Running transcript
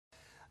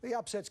The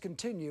upsets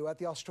continue at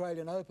the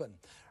Australian Open.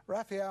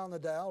 Rafael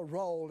Nadal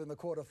rolled in the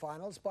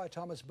quarterfinals by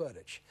Tomas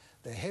Berdych.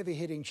 The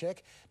heavy-hitting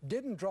Czech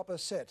didn't drop a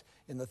set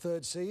in the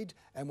third seed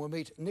and will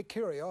meet Nick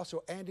Kyrgios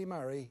or Andy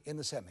Murray in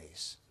the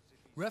semis.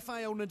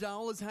 Rafael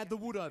Nadal has had the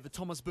wood over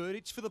Tomas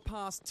Berdych for the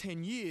past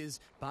 10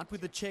 years, but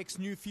with the Czech's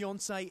new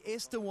fiancée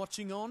Ester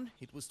watching on,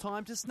 it was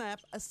time to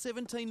snap a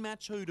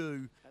 17-match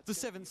hoodoo. The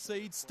 7th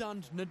seed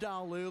stunned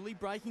Nadal early,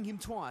 breaking him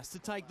twice to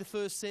take the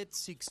first set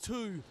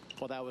 6-2.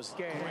 Well, that was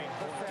great point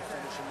to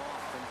finish him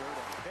off from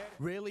Berdych.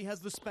 Rarely has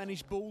the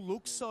Spanish bull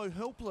looked so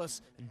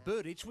helpless, and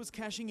Berdych was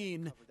cashing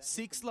in.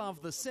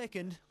 6-love the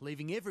second,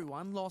 leaving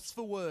everyone lost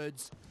for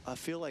words. I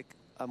feel like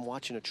I'm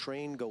watching a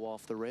train go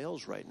off the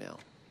rails right now,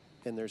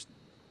 and there's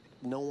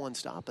no one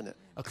stopping it.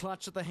 A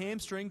clutch at the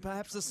hamstring,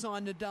 perhaps a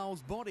sign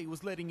Nadal's body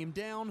was letting him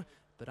down,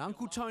 but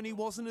Uncle Tony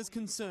wasn't as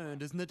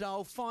concerned as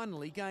Nadal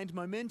finally gained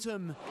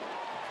momentum.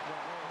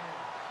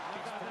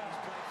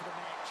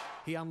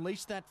 He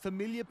unleashed that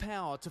familiar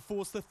power to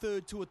force the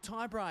third to a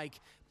tiebreak,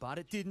 but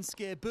it didn't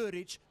scare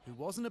Berdych, who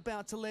wasn't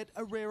about to let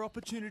a rare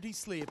opportunity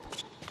slip.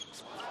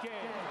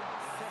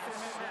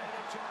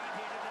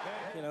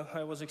 You know,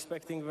 I was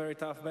expecting a very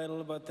tough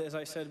battle, but as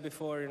I said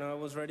before, you know, I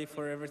was ready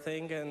for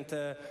everything,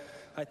 and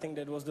I think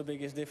that was the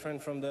biggest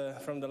difference from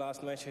the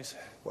last matches.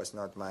 It was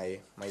not my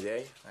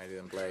day. I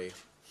didn't play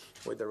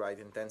with the right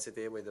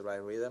intensity, with the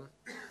right rhythm,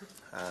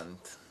 and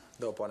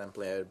the opponent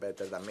played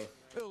better than me.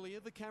 Earlier,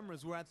 the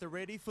cameras were at the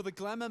ready for the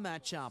glamour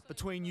match-up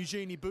between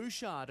Eugenie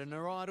Bouchard and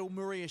her idol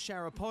Maria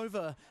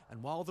Sharapova,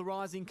 and while the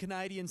rising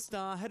Canadian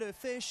star had her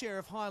fair share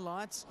of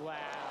highlights... Wow,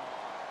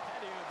 how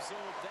do you absorb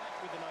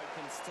that with an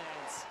open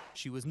stance?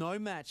 She was no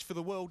match for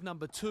the world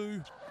number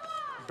 2.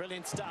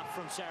 Brilliant stuff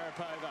from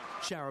Sharapova.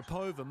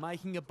 Sharapova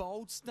making a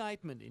bold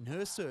statement in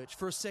her search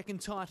for a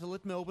second title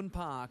at Melbourne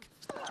Park.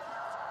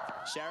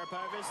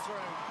 Sharapova's through.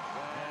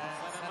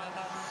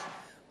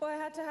 Well, I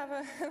had to have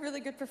a really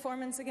good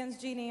performance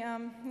against Jeannie.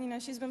 You know,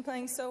 she's been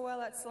playing so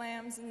well at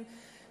slams and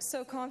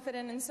so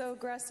confident and so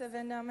aggressive,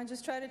 and I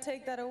just try to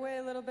take that away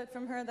a little bit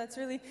from her. That's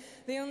really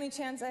the only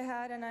chance I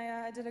had, and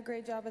I did a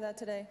great job of that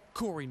today.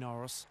 Corey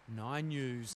Norris, 9 News.